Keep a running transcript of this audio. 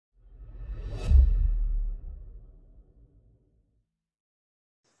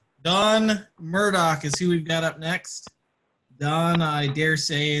Don Murdoch is who we've got up next. Don, I dare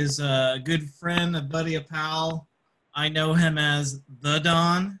say, is a good friend, a buddy, a pal. I know him as the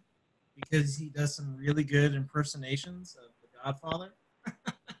Don because he does some really good impersonations of the Godfather.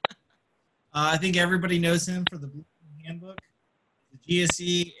 I think everybody knows him for the Blue Handbook, the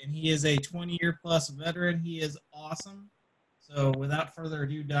GSE, and he is a 20-year plus veteran. He is awesome. So without further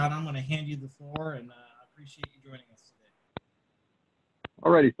ado, Don, I'm going to hand you the floor, and I appreciate you joining us today.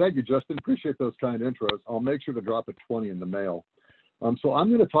 All righty. Thank you, Justin. Appreciate those kind intros. I'll make sure to drop a 20 in the mail. So I'm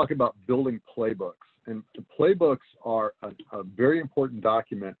going to talk about building playbooks. And playbooks are a very important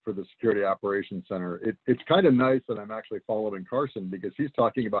document for the Security Operations Center. It's kind of nice that I'm actually following Carson because he's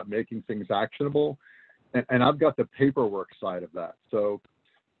talking about making things actionable. And I've got the paperwork side of that. So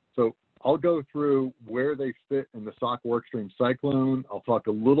I'll go through where they fit in the SOC workstream cyclone. I'll talk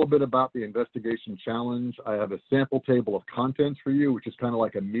a little bit about the investigation challenge. I have a sample table of contents for you, which is kind of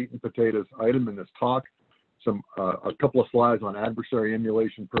like a meat and potatoes item in this talk. A couple of slides on adversary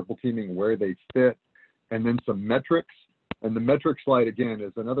emulation, purple teaming, where they fit, and then some metrics. And the metric slide, again,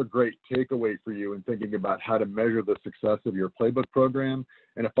 is another great takeaway for you in thinking about how to measure the success of your playbook program.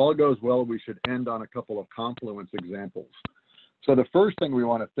 And if all goes well, we should end on a couple of Confluence examples. So the first thing we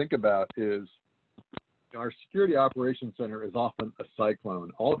want to think about is our Security Operations Center is often a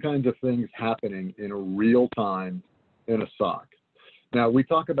cyclone, all kinds of things happening in real time in a SOC. Now, we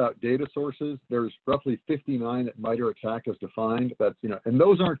talk about data sources. There's roughly 59 that MITRE ATT&CK has defined. That's, and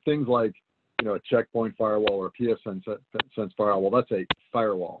those aren't things like, a checkpoint firewall or a PSN sense firewall. That's a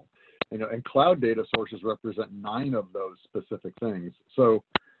firewall. And cloud data sources represent 9 of those specific things. So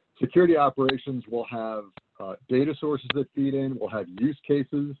security operations will have data sources that feed in, we'll have use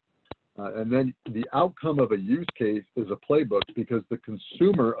cases, and then the outcome of a use case is a playbook because the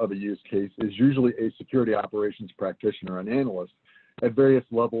consumer of a use case is usually a security operations practitioner, an analyst at various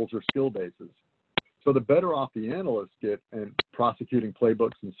levels or skill bases. So the better off the analysts get in prosecuting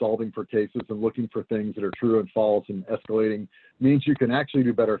playbooks and solving for cases and looking for things that are true and false and escalating means you can actually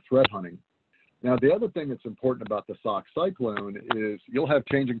do better threat hunting. Now, the other thing that's important about the SOC cyclone is you'll have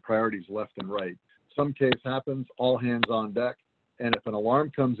changing priorities left and right. Some case happens, all hands on deck. And if an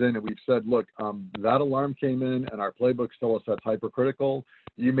alarm comes in and we've said, look, that alarm came in and our playbooks tell us that's hypercritical,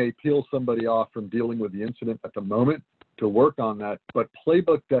 you may peel somebody off from dealing with the incident at the moment to work on that. But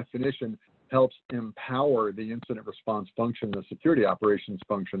playbook definition helps empower the incident response function, the security operations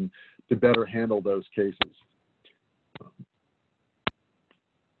function, to better handle those cases.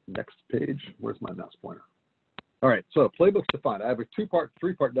 Next page, where's my mouse pointer? All right, so playbooks defined. I have a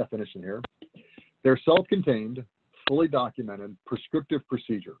three-part definition here. They're self-contained, fully documented, prescriptive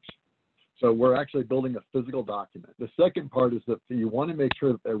procedures. So we're actually building a physical document. The second part is that you want to make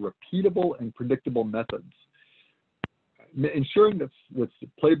sure that they're repeatable and predictable methods. Ensuring that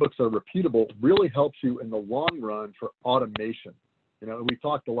playbooks are repeatable really helps you in the long run for automation. We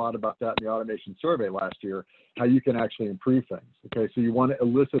talked a lot about that in the automation survey last year, how you can actually improve things. Okay, so you want to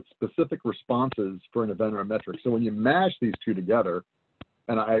elicit specific responses for an event or a metric. So when you mash these two together,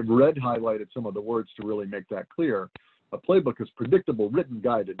 and I highlighted some of the words to really make that clear, a playbook is predictable written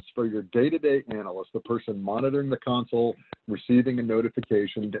guidance for your day-to-day analyst, the person monitoring the console, receiving a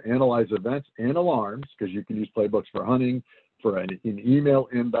notification to analyze events and alarms, because you can use playbooks for hunting, for an email,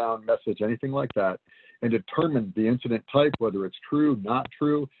 inbound message, anything like that, and determine the incident type, whether it's true, not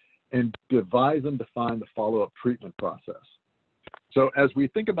true, and devise and define the follow-up treatment process. So as we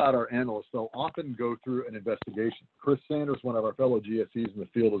think about our analysts, they'll often go through an investigation. Chris Sanders, one of our fellow GSEs in the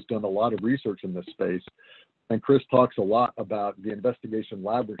field, has done a lot of research in this space. And Chris talks a lot about the investigation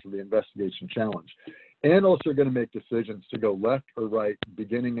labyrinth or the investigation challenge. Analysts are going to make decisions to go left or right,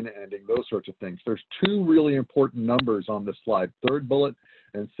 beginning and ending, those sorts of things. There's 2 really important numbers on this slide, 3rd bullet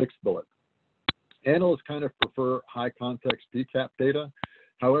and 6th bullet. Analysts kind of prefer high context PCAP data.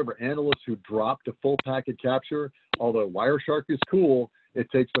 However, analysts who drop to full packet capture, although Wireshark is cool, it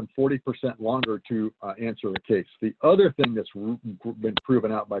takes them 40% longer to answer a case. The other thing that's been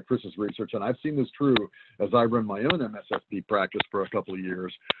proven out by Chris's research, and I've seen this true as I run my own MSSP practice for a couple of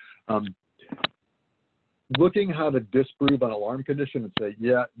years, looking how to disprove an alarm condition and say,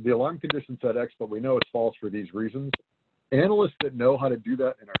 yeah, the alarm condition said X, but we know it's false for these reasons. Analysts that know how to do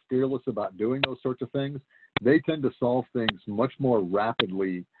that and are fearless about doing those sorts of things, they tend to solve things much more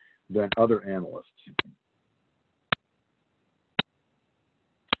rapidly than other analysts.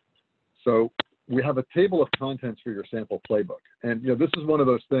 So we have a table of contents for your sample playbook. And this is one of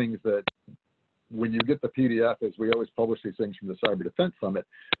those things that when you get the PDF, as we always publish these things from the Cyber Defense Summit,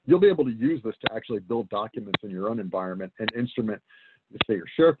 you'll be able to use this to actually build documents in your own environment and instrument, say, your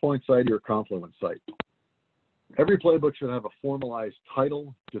SharePoint site or your Confluence site. Every playbook should have a formalized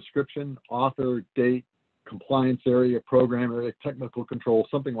title, description, author, date, compliance area, program area, technical control,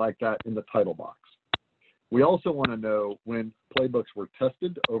 something like that in the title box. We also want to know when playbooks were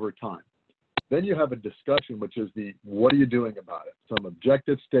tested over time. Then you have a discussion, which is the what are you doing about it? Some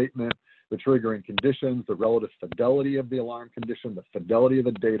objective statement, the triggering conditions, the relative fidelity of the alarm condition, the fidelity of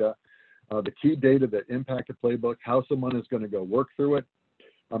the data, the key data that impact a playbook, how someone is going to go work through it.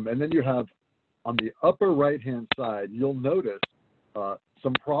 And then you have on the upper right-hand side, you'll notice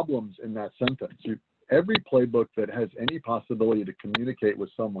some problems in that sentence. Every playbook that has any possibility to communicate with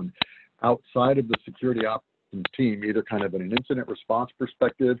someone outside of the security operations team, either kind of in an incident response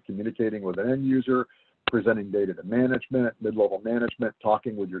perspective, communicating with an end user, presenting data to management, mid-level management,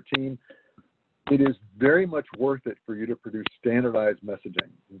 talking with your team, it is very much worth it for you to produce standardized messaging,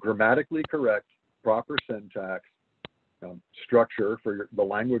 grammatically correct, proper syntax, structure for the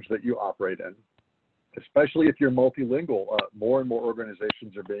language that you operate in, especially if you're multilingual. More and more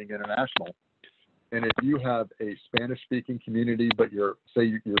organizations are being international. And if you have a Spanish-speaking community, but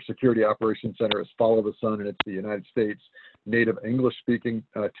say your security operations center is Follow the Sun and it's the United States native English-speaking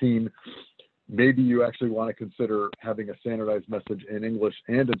team, maybe you actually want to consider having a standardized message in English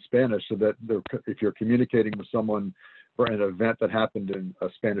and in Spanish so that if you're communicating with someone for an event that happened in a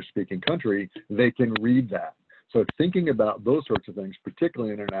Spanish-speaking country, they can read that. So thinking about those sorts of things,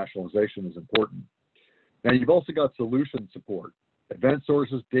 particularly internationalization, is important. Now, you've also got solution support. Event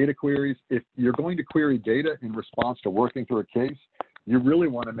sources, data queries. If you're going to query data in response to working through a case, you really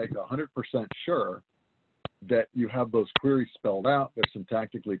want to make 100% sure that you have those queries spelled out, they're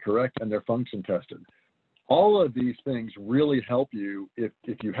syntactically correct, and they're function tested. All of these things really help you if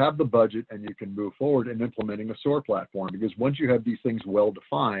you have the budget and you can move forward in implementing a SOAR platform, because once you have these things well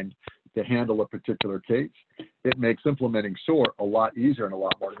defined to handle a particular case, it makes implementing SOAR a lot easier and a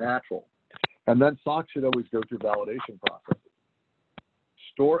lot more natural. And then SOC should always go through validation processes.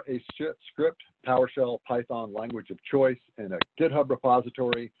 Store a script, PowerShell, Python language of choice in a GitHub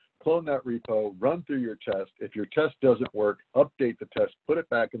repository, clone that repo, run through your test. If your test doesn't work, update the test, put it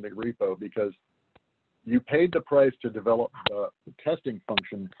back in the repo, because you paid the price to develop the testing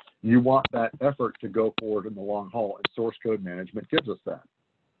function. You want that effort to go forward in the long haul, and source code management gives us that.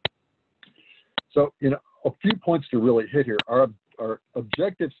 So, a few points to really hit here. Our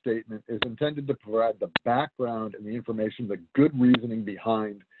objective statement is intended to provide the background and the information, the good reasoning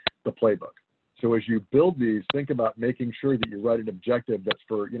behind the playbook. So as you build these, think about making sure that you write an objective that's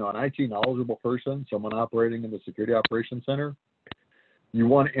for, an IT knowledgeable person, someone operating in the Security Operations Center. You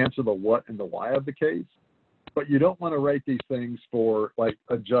want to answer the what and the why of the case, but you don't want to write these things for like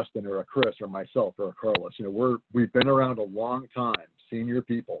a Justin or a Chris or myself or a Carlos. We've been around a long time, senior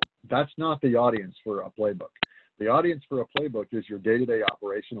people. That's not the audience for a playbook. The audience for a playbook is your day-to-day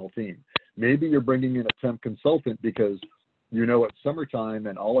operational team. Maybe you're bringing in a temp consultant because it's summertime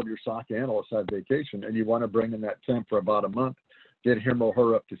and all of your SOC analysts have vacation and you want to bring in that temp for about a month, get him or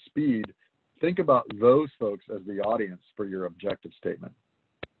her up to speed. Think about those folks as the audience for your objective statement.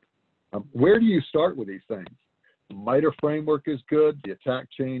 Where do you start with these things? The MITRE framework is good. The attack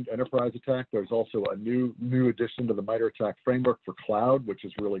chain, enterprise attack. There's also a new addition to the MITRE attack framework for cloud, which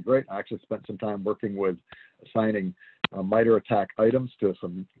is really great. I actually spent some time working with assigning MITRE attack items to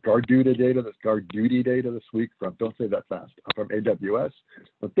some guard duty data this week from, don't say that fast, from AWS.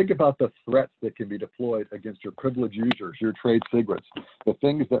 But think about the threats that can be deployed against your privileged users, your trade secrets, the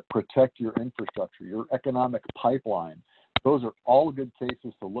things that protect your infrastructure, your economic pipeline. Those are all good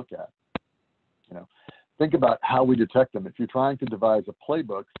cases to look at. Think about how we detect them. If you're trying to devise a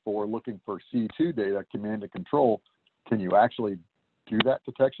playbook for looking for C2 data, command and control, can you actually do that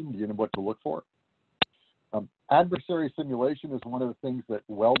detection? Do you know what to look for? Adversary simulation is one of the things that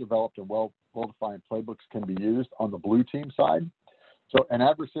well-developed and well-defined playbooks can be used on the blue team side. So an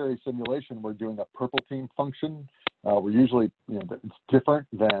adversary simulation, we're doing a purple team function. We're usually, it's different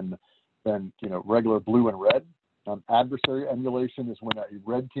than regular blue and red. Adversary emulation is when a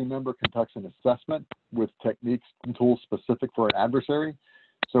red team member conducts an assessment with techniques and tools specific for an adversary.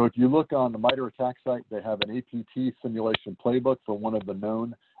 So if you look on the MITRE attack site, they have an APT simulation playbook for one of the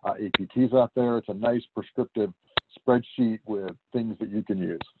known APTs out there. It's a nice prescriptive spreadsheet with things that you can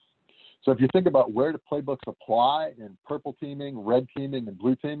use. So if you think about where do playbooks apply in purple teaming, red teaming, and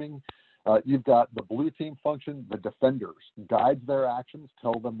blue teaming, you've got the blue team function, the defenders, guides their actions,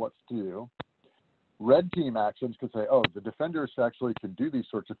 tell them what to do. Red team actions could say, oh, the defenders actually can do these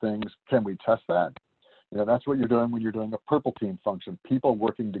sorts of things. Can we test that? That's what you're doing when you're doing a purple team function, people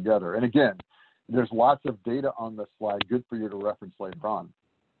working together. And again, there's lots of data on this slide, good for you to reference later on.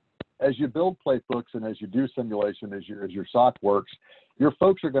 as you build playbooks and as you do simulation, as your SOC works, your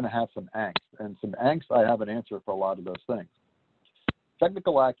folks are going to have some angst. And some angst, I have an answer for a lot of those things.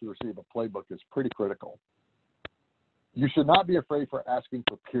 Technical accuracy of a playbook is pretty critical. You should not be afraid for asking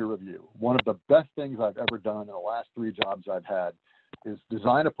for peer review. One of the best things I've ever done in the last 3 jobs I've had is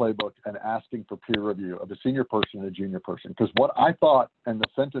design a playbook and asking for peer review of a senior person and a junior person. Because what I thought, and the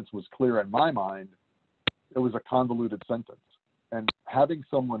sentence was clear in my mind, it was a convoluted sentence. And having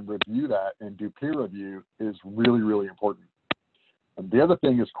someone review that and do peer review is really, really important. And the other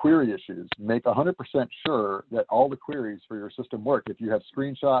thing is query issues. Make 100% sure that all the queries for your system work. If you have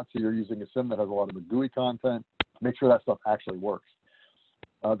screenshots or you're using a sim that has a lot of the GUI content, make sure that stuff actually works.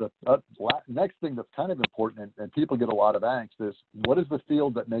 The next thing that's kind of important, and people get a lot of angst, is what is the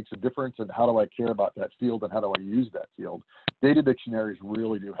field that makes a difference, and how do I care about that field, and how do I use that field? Data dictionaries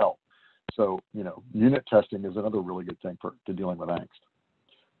really do help. So, unit testing is another really good thing to dealing with angst.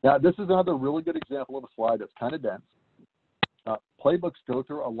 Now, this is another really good example of a slide that's kind of dense. Playbooks go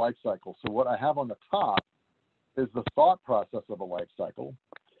through a life cycle. So what I have on the top is the thought process of a life cycle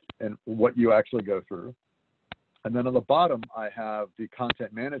and what you actually go through. And then on the bottom, I have the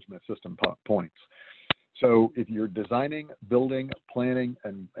content management system points. So if you're designing, building, planning,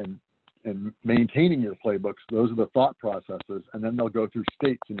 and maintaining your playbooks, those are the thought processes, and then they'll go through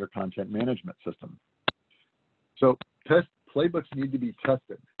states in your content management system. So playbooks need to be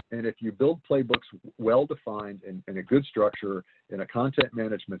tested. And if you build playbooks well-defined in a good structure in a content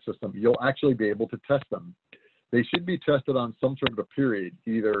management system, you'll actually be able to test them. They should be tested on some sort of a period,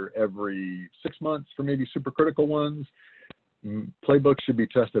 either every 6 months for maybe supercritical ones. Playbooks should be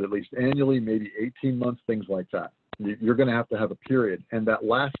tested at least annually, maybe 18 months, things like that. You're going to have a period. And that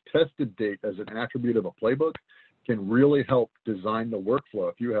last tested date as an attribute of a playbook can really help design the workflow.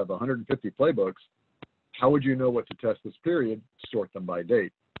 If you have 150 playbooks, how would you know what to test this period? Sort them by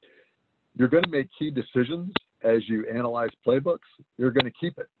date. You're going to make key decisions as you analyze playbooks. You're going to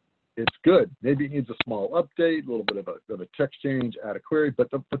keep it. It's good. Maybe it needs a small update, a little bit of a text change, add a query,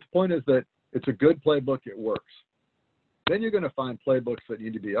 but the point is that it's a good playbook, it works. Then you're going to find playbooks that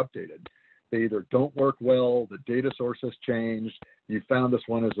need to be updated. They either don't work well, the data source has changed, you found this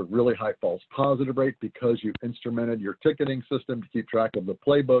one has a really high false positive rate because you instrumented your ticketing system to keep track of the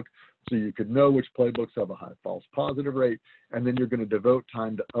playbook so you could know which playbooks have a high false positive rate, and then you're going to devote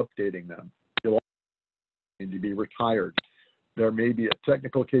time to updating them. You'll also need to be retired. There may be a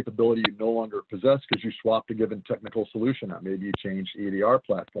technical capability you no longer possess because you swapped a given technical solution out. Maybe you changed EDR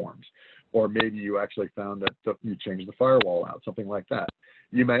platforms, or maybe you actually found that you changed the firewall out, something like that.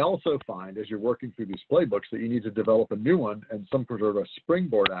 You may also find, as you're working through these playbooks, that you need to develop a new one and some sort of a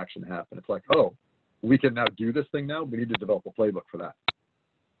springboard action happen. It's like, oh, we can now do this thing now. We need to develop a playbook for that.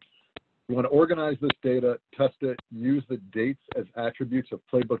 You want to organize this data, test it, use the dates as attributes of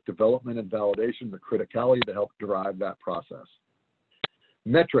playbook development and validation, the criticality to help drive that process.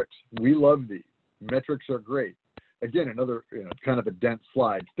 Metrics, we love these. Metrics are great. Again, another kind of a dense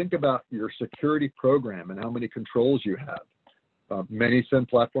slide. Think about your security program and how many controls you have. Many SIM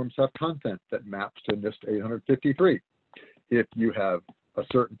platforms have content that maps to NIST 853. If you have a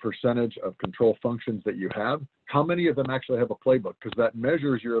certain percentage of control functions that you have, how many of them actually have a playbook? Because that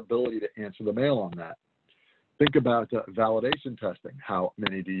measures your ability to answer the mail on that. Think about validation testing. How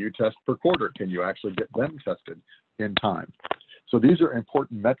many do you test per quarter? Can you actually get them tested in time? So these are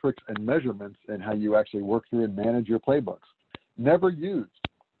important metrics and measurements in how you actually work through and manage your playbooks. Never used.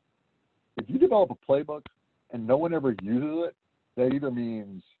 If you develop a playbook and no one ever uses it, that either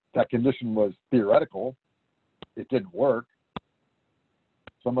means that condition was theoretical, it didn't work,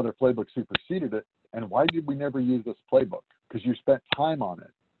 some other playbook superseded it, and why did we never use this playbook? Because you spent time on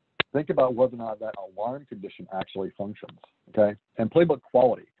it. Think about whether or not that alarm condition actually functions, okay? And playbook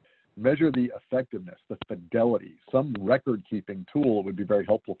quality. Measure the effectiveness, the fidelity. Some record-keeping tool would be very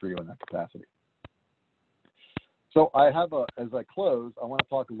helpful for you in that capacity. So I have as I close, I want to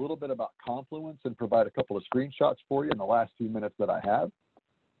talk a little bit about Confluence and provide a couple of screenshots for you in the last few minutes that I have.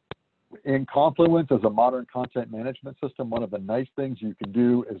 In Confluence, as a modern content management system, one of the nice things you can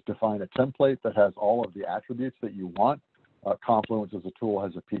do is define a template that has all of the attributes that you want. Confluence as a tool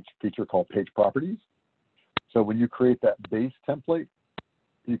has a feature called page properties. So when you create that base template,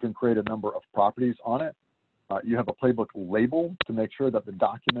 you can create a number of properties on it. You have a playbook label to make sure that the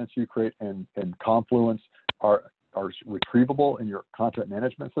documents you create in Confluence are retrievable in your content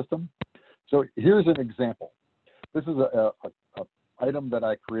management system. So here's an example. This is a item that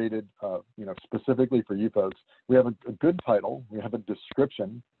I created specifically for you folks. We have a good title. We have a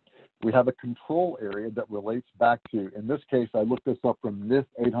description. We have a control area that relates back to, in this case, I looked this up from NIST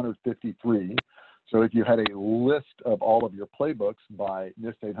 853. So if you had a list of all of your playbooks by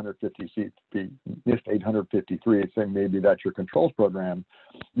NIST 853, it's saying maybe that's your controls program,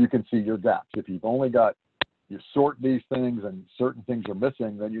 you can see your gaps. If you've only got, you sort these things and certain things are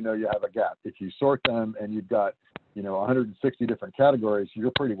missing, then you know you have a gap. If you sort them and you've got, 160 different categories,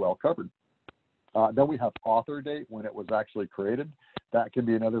 you're pretty well covered. Then we have author date, when it was actually created. That can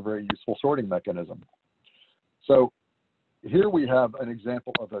be another very useful sorting mechanism. So here we have an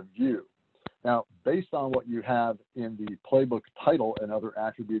example of a view. Now, based on what you have in the playbook title and other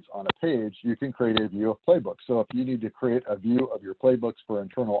attributes on a page, you can create a view of playbooks. So if you need to create a view of your playbooks for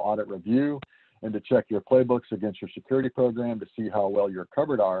internal audit review and to check your playbooks against your security program to see how well you're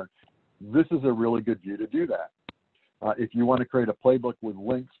covered are, this is a really good view to do that. If you want to create a playbook with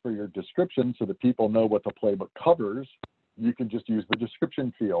links for your description so that people know what the playbook covers, you can just use the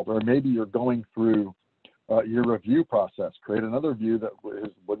description field. Or maybe you're going through your review process, create another view that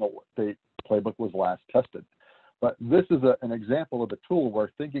is when the playbook was last tested. But this is an example of a tool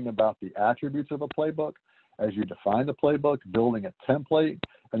where thinking about the attributes of a playbook as you define the playbook, building a template,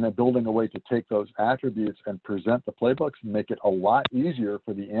 and then building a way to take those attributes and present the playbooks and make it a lot easier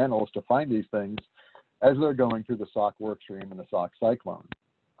for the analyst to find these things as they're going through the SOC workstream and the SOC cyclone.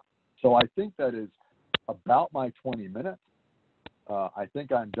 So I think that is about my 20 minutes. I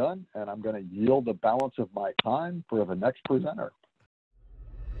think I'm done, and I'm going to yield the balance of my time for the next presenter.